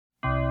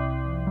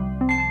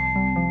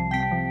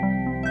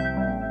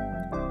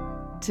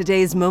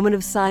Today's Moment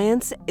of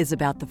Science is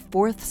about the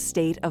fourth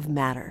state of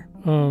matter.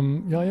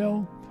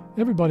 Yael,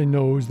 everybody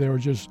knows there are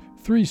just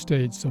three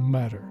states of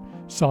matter: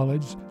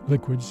 solids,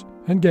 liquids,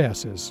 and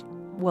gases.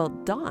 Well,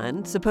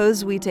 Don,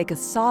 suppose we take a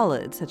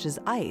solid such as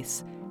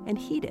ice and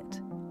heat it.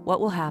 What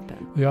will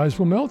happen? The ice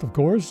will melt, of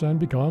course, and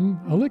become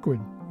a liquid,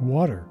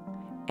 water.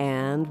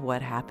 And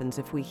what happens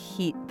if we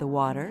heat the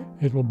water?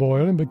 It will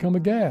boil and become a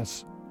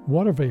gas,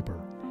 water vapor.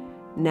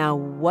 Now,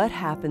 what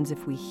happens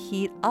if we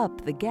heat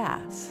up the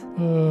gas?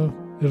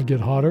 It'll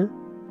get hotter.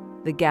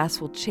 The gas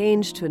will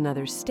change to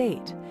another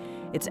state.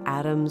 Its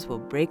atoms will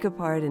break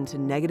apart into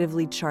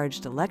negatively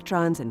charged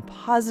electrons and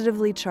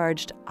positively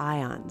charged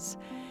ions.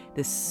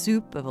 This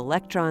soup of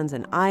electrons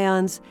and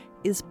ions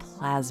is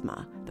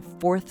plasma, the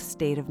fourth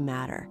state of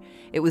matter.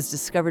 It was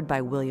discovered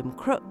by William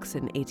Crookes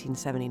in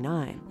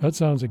 1879. That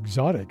sounds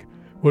exotic.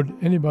 Would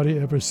anybody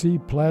ever see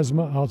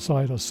plasma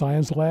outside a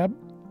science lab?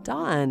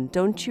 Don,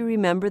 don't you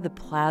remember the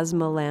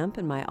plasma lamp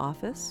in my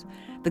office?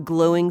 The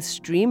glowing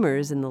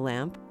streamers in the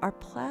lamp are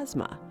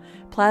plasma.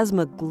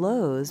 Plasma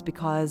glows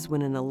because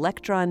when an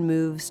electron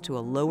moves to a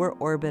lower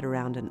orbit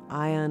around an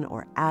ion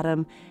or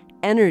atom,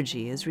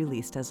 energy is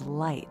released as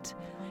light.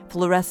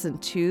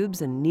 Fluorescent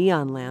tubes and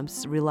neon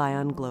lamps rely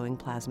on glowing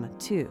plasma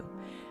too.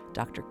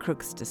 Dr.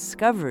 Crookes'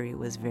 discovery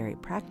was very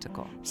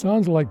practical.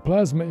 Sounds like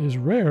plasma is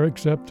rare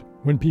except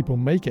when people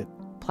make it.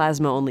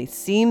 Plasma only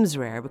seems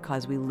rare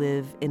because we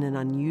live in an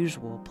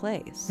unusual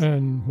place.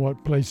 And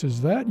what place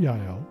is that,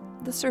 Yael?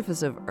 The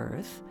surface of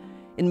Earth.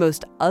 In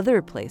most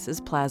other places,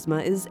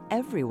 plasma is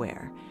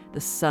everywhere. The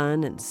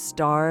sun and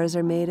stars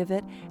are made of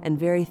it, and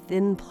very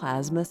thin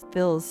plasma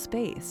fills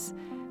space.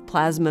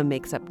 Plasma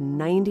makes up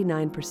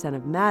 99%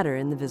 of matter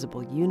in the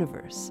visible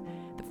universe.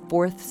 The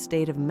fourth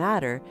state of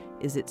matter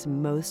is its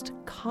most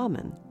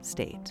common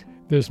state.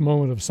 This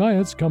Moment of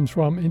Science comes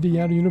from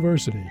Indiana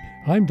University.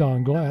 I'm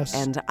Don Glass.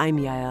 And I'm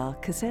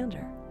Yael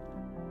Cassander.